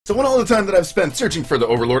So in all the time that I've spent searching for the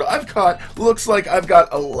Overlord, looks like I've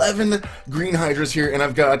got 11 green hydras here, and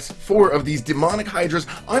I've got 4 of these demonic hydras.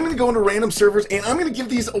 I'm going to go into random servers, and I'm going to give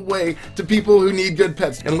these away to people who need good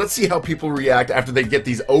pets. And let's see how people react after they get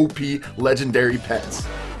these OP legendary pets.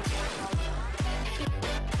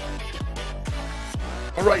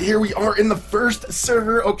 Alright, here we are in the first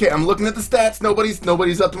server. Okay, I'm looking at the stats.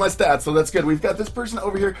 Nobody's up to my stats, so that's good. We've got this person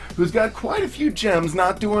over here who's got quite a few gems.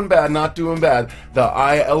 Not doing bad, not doing bad. The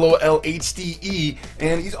ILOLHDE,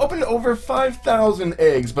 and he's opened over 5,000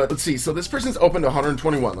 eggs. But let's see, so this person's opened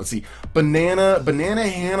 121. Let's see. Banana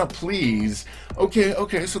Hannah, please.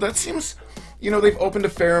 Okay, so that seems, they've opened a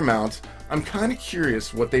fair amount. I'm kind of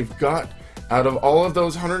curious what they've got out of all of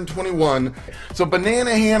those 121. So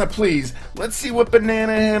Banana Hannah, please. Let's see what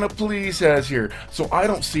Banana Hannah, please has here. So I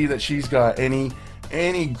don't see that she's got any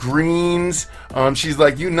greens. She's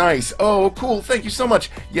like, you nice. Oh, cool. Thank you so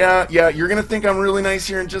much. Yeah, you're gonna think I'm really nice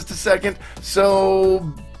here in just a second.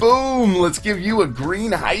 So boom, let's give you a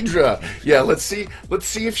green hydra. Yeah, let's see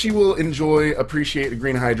if she will appreciate a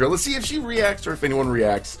green hydra. Let's see if she reacts or if anyone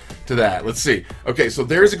reacts to that. Let's see. Okay, so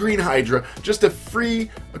there's a green hydra, just a free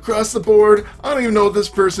across the board. I don't even know if this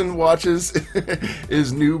person watches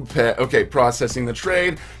is new pet. Okay, processing the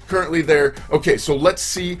trade. Currently there. Okay, so let's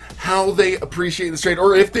see how they appreciate the trade,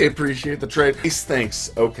 or if they appreciate the trade.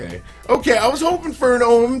 Thanks. Okay, I was hoping for an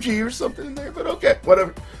OMG or something in there, but okay,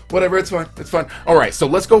 whatever, it's fine. All right, so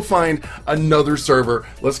let's go find another server.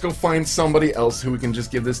 Let's go find somebody else who we can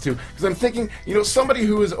just give this to, because I'm thinking, somebody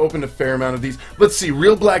who has opened a fair amount of these. Let's see,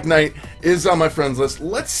 Real Black Knight is on my friends list.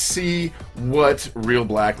 Let's see what Real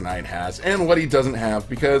Black Knight has and what he doesn't have,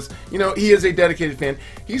 because, he is a dedicated fan.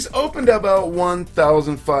 He's opened about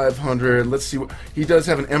 1,500. Let's see, he does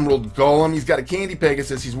have an Emerald Golem. He's got a Candy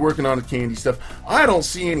Pegasus. He's working on his candy stuff. I don't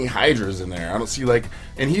see any Hydras in there. I don't see,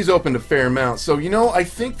 and he's opened a fair amount. So, I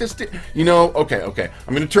think this, okay.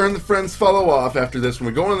 I'm going to turn the friends follow off after this when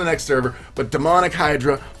we go on to the next server. But Demonic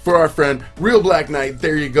Hydra for our friend Real Black Knight.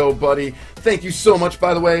 There you go, buddy. Thank you so much,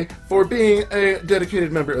 by the way, for being a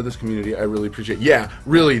dedicated member of this community. I really appreciate it. Yeah,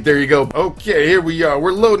 really, there you go. Okay, here we are.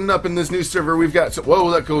 We're loading up in this new server. We've got, whoa,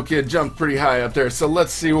 that cool kid jumped pretty high up there. So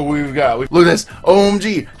let's see what we've got. Look at this.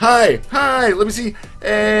 OMG. Hi. Let me see.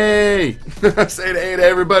 Hey. Say hey to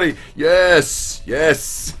everybody. Yes.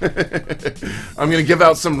 I'm going to give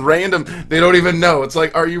out some random, they don't even know. It's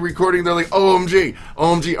like, are you recording? They're like, OMG.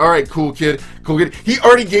 All right, cool kid. He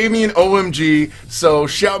already gave me an OMG, so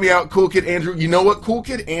shout me out, Cool Kid Andrew. You know what, Cool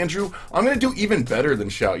Kid Andrew? I'm going to do even better than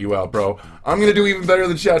shout you out, bro. I'm going to do even better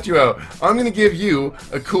than shout you out. I'm going to give you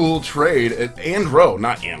a cool trade at Andro,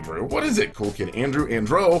 not Andrew. What is it, Cool Kid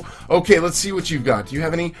Andro? Okay, let's see what you've got. Do you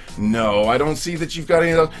have any? No, I don't see that you've got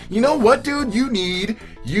any of those. You know what, dude?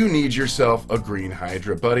 You need yourself a green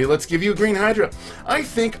hydra, buddy. Let's give you a green hydra. I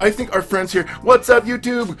think our friends here. What's up,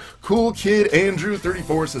 YouTube? Cool Kid Andrew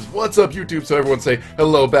 34 says, what's up, YouTube? So everyone say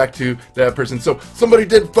hello back to that person. So somebody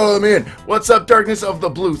did follow me in. What's up, Darkness of the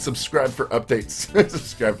Blue? Subscribe for updates.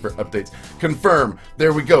 Subscribe for updates. Confirm.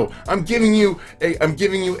 There we go. I'm giving you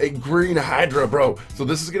a green hydra, bro. So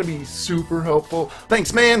this is gonna be super helpful.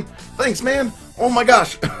 Thanks, man. Oh my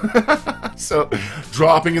gosh. So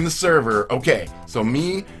dropping in the server. Okay, so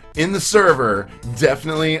me in the server,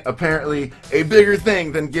 definitely, apparently, a bigger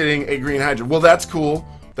thing than getting a green hydra. Well, that's cool.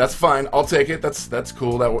 That's fine. I'll take it. That's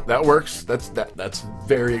cool. That works. That's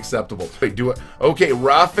very acceptable. Wait, do it. Okay,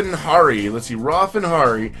 Raffin Hari. Let's see. Raffin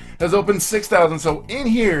Hari has opened 6,000. So in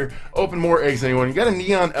here, open more eggs than anyone. You got a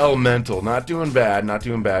Neon Elemental. Not doing bad.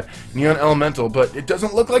 Neon Elemental, but it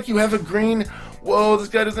doesn't look like you have a green. Whoa, this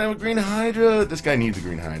guy doesn't have a green hydra. This guy needs a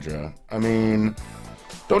green hydra. I mean,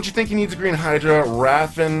 don't you think he needs a green hydra?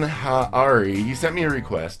 Raffin Hari. He sent me a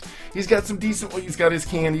request. He's got some decent, he's got his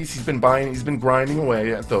candies. He's been grinding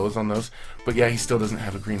away at on those. But yeah, he still doesn't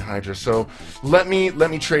have a green hydra. So let me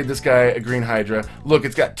trade this guy a green hydra. Look,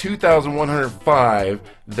 it's got 2,105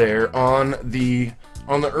 there on the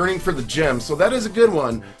earning for the gem. So that is a good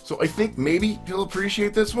one. So I think maybe he'll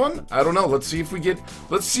appreciate this one. I don't know. Let's see if we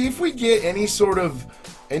get any sort of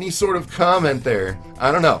comment there.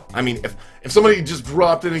 I don't know. I mean, if somebody just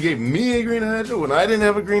dropped in and gave me a green hydra when I didn't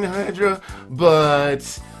have a green hydra,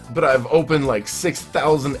 but I've opened like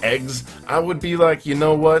 6,000 eggs, I would be like, you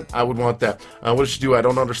know what? I would want that. What does she do? I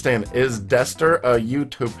don't understand. Is Dester a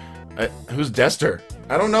YouTube? Who's Dester?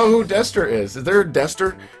 I don't know who Dester is. Is there a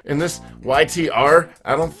Dester in this YTR?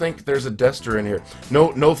 I don't think there's a Dester in here.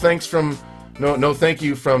 No thanks from, no thank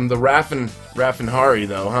you from the Raffin Hari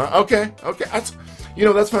though, huh? Okay.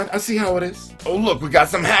 That's fine. I see how it is. Oh look, we got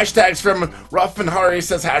some hashtags from Raffin Hari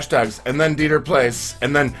says hashtags, and then DeeterPlays,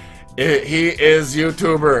 and then He is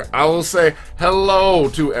YouTuber. I will say hello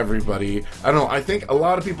to everybody. I don't know. I think a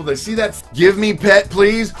lot of people, they see that. Give me pet,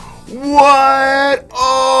 please. What?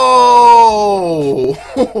 Oh!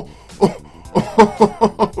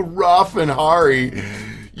 Raffin Hari.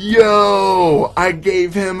 Yo! I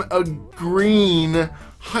gave him a green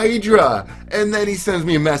Hydra. And then he sends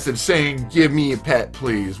me a message saying, give me a pet,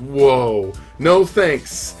 please. Whoa. No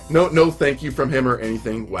thanks. No thank you from him or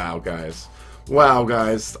anything. Wow, guys. Wow,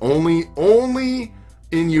 guys. Only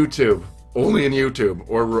in YouTube. Only in YouTube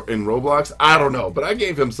or in Roblox. I don't know, but I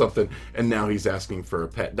gave him something, and now he's asking for a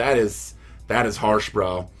pet. That is harsh,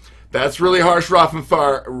 bro. That's really harsh, Raffin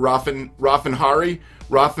Hari.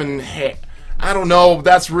 I don't know.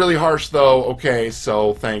 That's really harsh, though. Okay,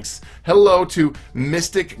 so thanks. Hello to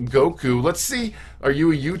Mystic Goku. Let's see. Are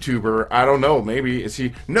you a YouTuber? I don't know. Maybe. Is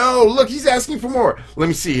he? No, look, he's asking for more. Let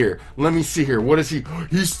me see here. Let me see here. What is he?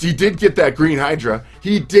 He did get that green Hydra.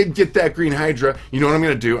 He did get that green Hydra. You know what I'm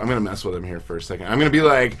going to do? I'm going to mess with him here for a second. I'm going to be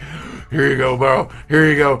like, here you go, bro. Here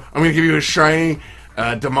you go. I'm going to give you a shiny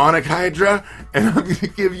demonic Hydra, and I'm going to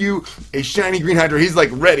give you a shiny green Hydra. He's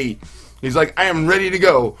like ready. He's like, I am ready to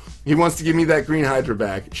go. He wants to give me that green Hydra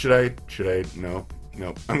back. Should I? No.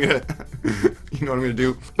 I'm gonna, you know what I'm gonna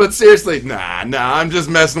do? But seriously, nah, I'm just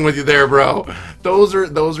messing with you there, bro. Those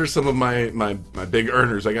are some of my big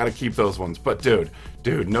earners. I gotta keep those ones. But dude,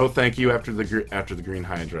 no thank you after the green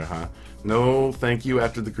Hydra, huh? No thank you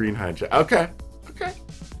after the green Hydra. Okay.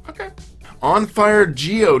 On Fire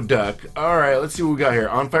Geoduck. Alright, let's see what we got here.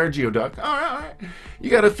 On Fire Geoduck. Alright. You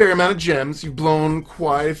got a fair amount of gems. You've blown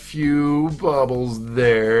quite a few bubbles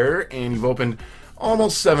there. And you've opened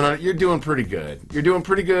almost 700. You're doing pretty good. You're doing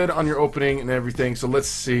pretty good on your opening and everything. So let's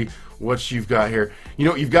see what you've got here. You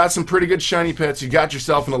know, you've got some pretty good shiny pets. You got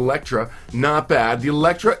yourself an Electra. Not bad. The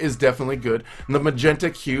Electra is definitely good. And the Magenta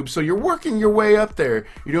Cube. So you're working your way up there.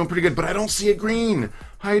 You're doing pretty good. But I don't see a green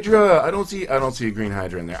Hydra. I don't see a green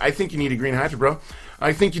Hydra in there. I think you need a green Hydra, bro.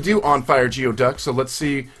 I think you do. On Fire Geoduck. So let's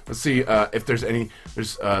see if there's any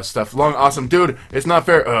stuff. Long awesome dude. It's not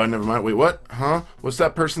fair. Never mind. Wait, what? Huh? What's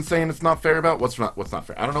that person saying it's not fair about? What's not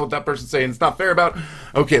fair? I don't know what that person's saying it's not fair about.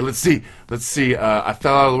 Okay, let's see. I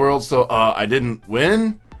fell out of the world, so I didn't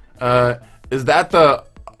win. Is that the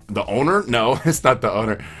owner? No, it's not the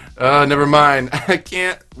owner. Never mind. I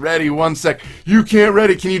can't ready. 1 sec. You can't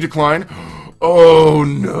ready. Can you decline? Oh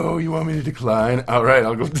no, you want me to decline? Alright,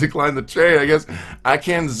 I'll go decline the trade, I guess. I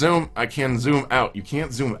can zoom out. You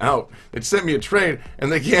can't zoom out. They sent me a trade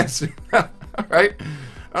and they can't zoom out. Alright,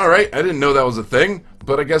 I didn't know that was a thing,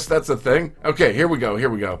 but I guess that's a thing. Okay, here we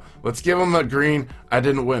go. Let's give them a green. I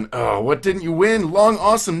didn't win. Oh, what didn't you win? Long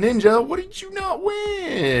Awesome Ninja, what did you not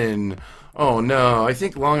win? Oh no, I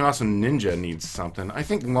think Long Awesome Ninja needs something. I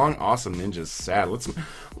think Long Awesome Ninja's sad. Let's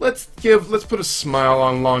put a smile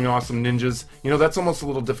on Long Awesome Ninjas. You know, that's almost a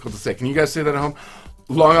little difficult to say. Can you guys say that at home?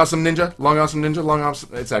 Long Awesome Ninja, Long Awesome Ninja, Long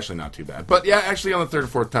Awesome. It's actually not too bad. But yeah, actually on the third or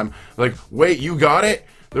fourth time, like, wait, you got it?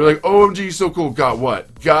 They're like, OMG, so cool. Got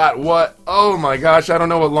what? Got what? Oh my gosh, I don't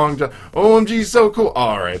know what long jump. OMG, so cool.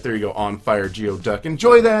 Alright, there you go. On Fire Geoduck.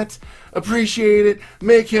 Enjoy that. Appreciate it.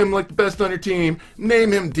 Make him like the best on your team.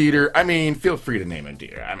 Name him Dieter. I mean, feel free to name him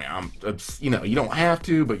Dieter. I mean, you know, you don't have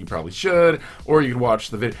to, but you probably should. Or you could watch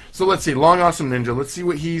the video. So let's see. Long Awesome Ninja. Let's see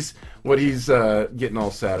what he's getting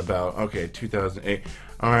all sad about. Okay, 2008.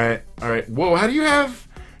 Alright. Whoa, how do you have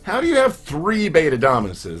 3 Beta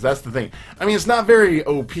Dominuses? That's the thing. I mean, it's not very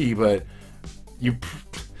OP, but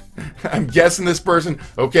I'm guessing this person.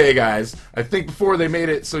 Okay, guys. I think before they made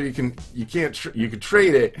it so you could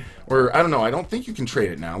trade it, or I don't know. I don't think you can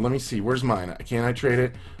trade it now. Let me see. Where's mine? Can I trade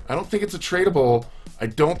it? I don't think it's a tradable. I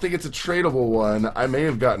don't think it's a tradable one. I may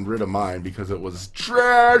have gotten rid of mine because it was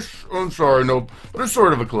trash. I'm sorry, no, but it's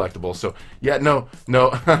sort of a collectible. So yeah, no,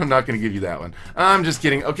 I'm not gonna give you that one. I'm just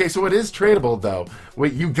kidding. Okay, so it is tradable though.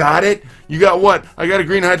 Wait, you got it? You got what? I got a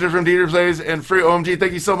green Hydra from DeeterPlays and free OMG.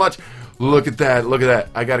 Thank you so much. Look at that.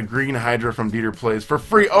 I got a green Hydra from DeeterPlays for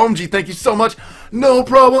free. OMG, thank you so much. No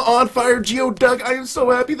problem. On Fire Geoduck. I am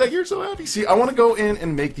so happy that you're so happy. See, I want to go in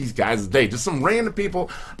and make these guys' day. Just some random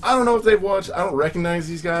people. I don't know if they've watched. I don't recognize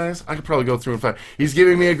these guys. I could probably go through and find. He's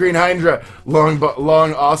giving me a green Hydra.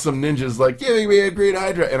 Long Awesome Ninja's like, giving me a green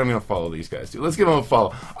Hydra. And I'm going to follow these guys, too. Let's give them a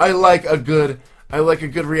follow. I like a good I like a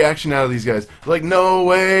good reaction out of these guys. Like, no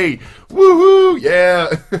way! Woohoo! Yeah!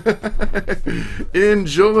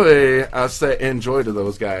 Enjoy! I say enjoy to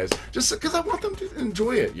those guys. Just because I want them to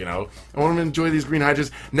enjoy it, you know? I want them to enjoy these green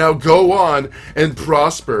hydras. Now go on and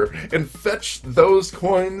prosper and fetch those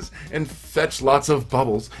coins and fetch lots of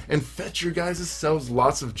bubbles and fetch your guys' selves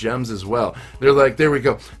lots of gems as well. They're like, there we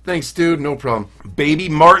go. Thanks, dude. No problem. Baby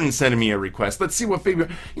Martin sending me a request. Let's see what Baby...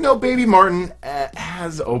 You know, Baby Martin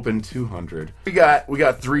has opened 200. We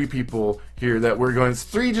got 3 people here that we're going. It's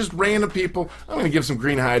 3 just random people. I'm going to give some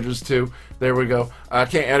green hydras too. There we go. I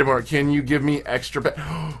can't add more. Can you give me extra...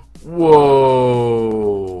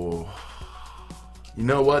 Whoa. You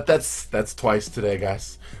know what? That's twice today,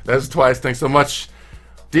 guys. That's twice. Thanks so much.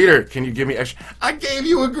 Dieter, can you give me extra? I gave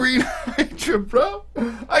you a green hydra, bro.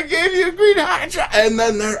 I gave you a green hydra, and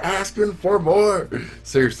then they're asking for more.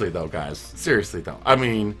 Seriously, though, guys. Seriously, though. I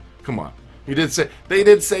mean, come on. They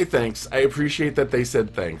did say thanks. I appreciate that they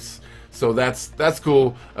said thanks. So that's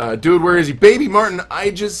cool. Dude, where is he? Baby Martin, I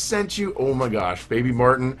just sent you. Oh my gosh, Baby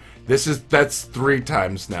Martin. That's 3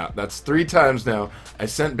 times now. That's 3 times now. I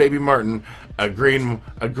sent Baby Martin a green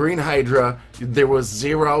hydra. There was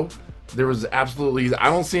 0. There was absolutely, I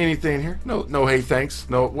don't see anything here. No, hey, thanks.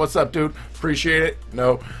 No, what's up, dude? Appreciate it.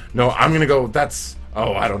 No, I'm gonna go,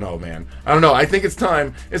 oh, I don't know, man. I don't know, I think it's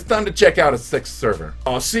time. It's time to check out a 6th server.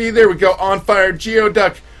 Oh, see, there we go, On Fire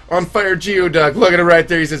Geoduck. On Fire Geoduck, look at it right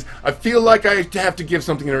there. He says, I feel like I have to give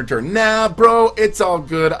something in return. Nah, bro, it's all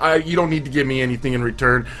good. You don't need to give me anything in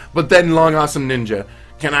return. But then, Long Awesome Ninja,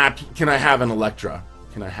 can I have an Electra?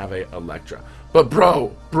 Can I have a Electra? But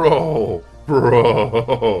bro,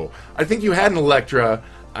 I think you had an Electra.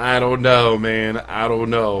 I don't know, man. I don't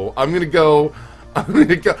know. We're gonna go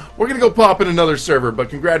pop in another server, but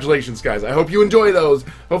congratulations, guys. I hope you enjoy those.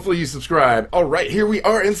 Hopefully you subscribe. Alright, here we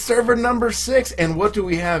are in server number 6, and what do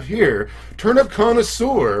we have here? Turnip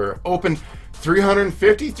Connoisseur opened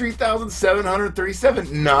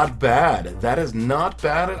 353,737. Not bad. That is not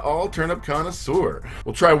bad at all, Turnip Connoisseur.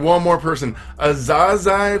 We'll try one more person.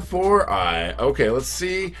 Azazai 4i. Okay, let's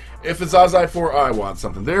see if Azazai 4i wants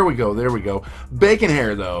something. There we go, there we go. Bacon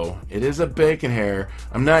hair, though. It is a bacon hair.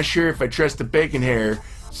 I'm not sure if I trust the bacon hair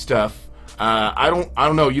stuff. I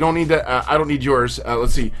don't know. You don't need that. I don't need yours.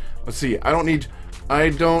 Let's see. I don't need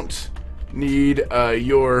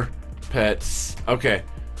your pets. Okay.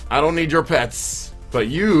 I don't need your pets, but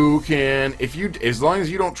you can, as long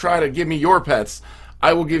as you don't try to give me your pets,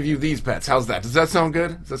 I will give you these pets. How's that? Does that sound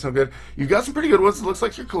good? Does that sound good? You've got some pretty good ones. It looks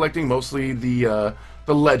like you're collecting mostly the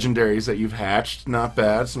legendaries that you've hatched. Not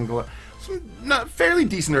bad. Some not fairly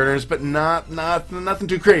decent earners, but nothing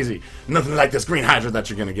too crazy. Nothing like this green hydra that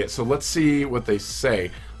you're gonna get. So let's see what they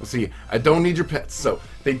say. Let's see. I don't need your pets. So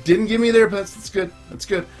they didn't give me their pets. That's good. That's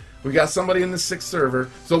good. We got somebody in the 6th server,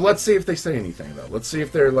 so let's see if they say anything, though. Let's see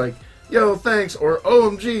if they're like, yo, thanks, or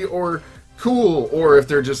OMG, or cool, or if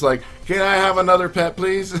they're just like, can I have another pet,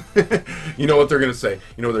 please? You know what they're gonna say.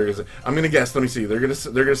 You know what they're gonna say. I'm gonna guess. Let me see. They're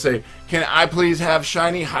gonna say, can I please have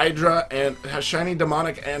shiny Hydra and shiny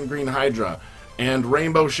demonic and green Hydra and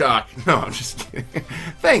rainbow shock? No, I'm just kidding.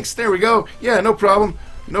 Thanks. There we go. Yeah, no problem.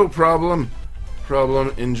 No problem.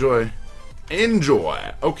 Enjoy.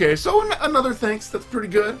 Okay, so another thanks. That's pretty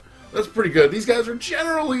good. That's pretty good. These guys are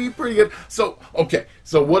generally pretty good. So, okay.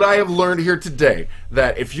 So what I have learned here today,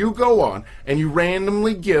 that if you go on and you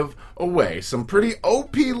randomly give away some pretty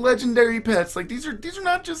OP legendary pets, like these are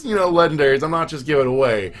not just, you know, legendaries. I'm not just giving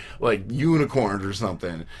away like unicorns or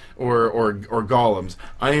something or golems.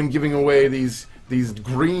 I am giving away these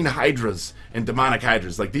green hydras and demonic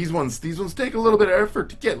hydras. Like these ones take a little bit of effort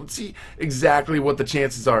to get. Let's see exactly what the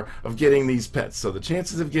chances are of getting these pets. So the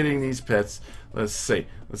chances of getting these pets, let's see.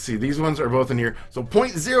 These ones are both in here. So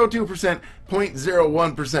 0.02%,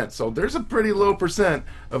 0.01%. So there's a pretty low percent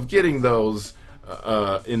of getting those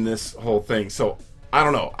in this whole thing. So I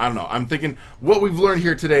don't know. I'm thinking what we've learned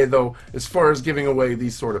here today, though, as far as giving away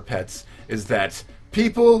these sort of pets, is that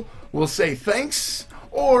people will say thanks,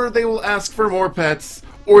 or they will ask for more pets,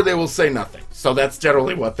 or they will say nothing. So that's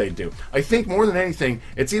generally what they do. I think more than anything,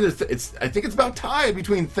 it's either I think it's about tied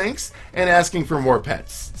between thanks and asking for more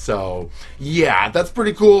pets. So yeah, that's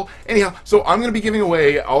pretty cool. Anyhow, so I'm gonna be giving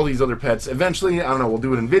away all these other pets eventually. I don't know, we'll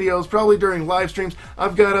do it in videos, probably during live streams.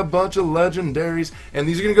 I've got a bunch of legendaries, and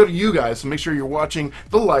these are gonna go to you guys. So make sure you're watching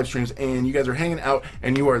the live streams and you guys are hanging out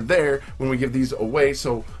and you are there when we give these away.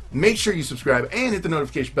 So make sure you subscribe and hit the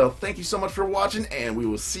notification bell. Thank you so much for watching, and we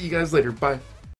will see you guys later. Bye.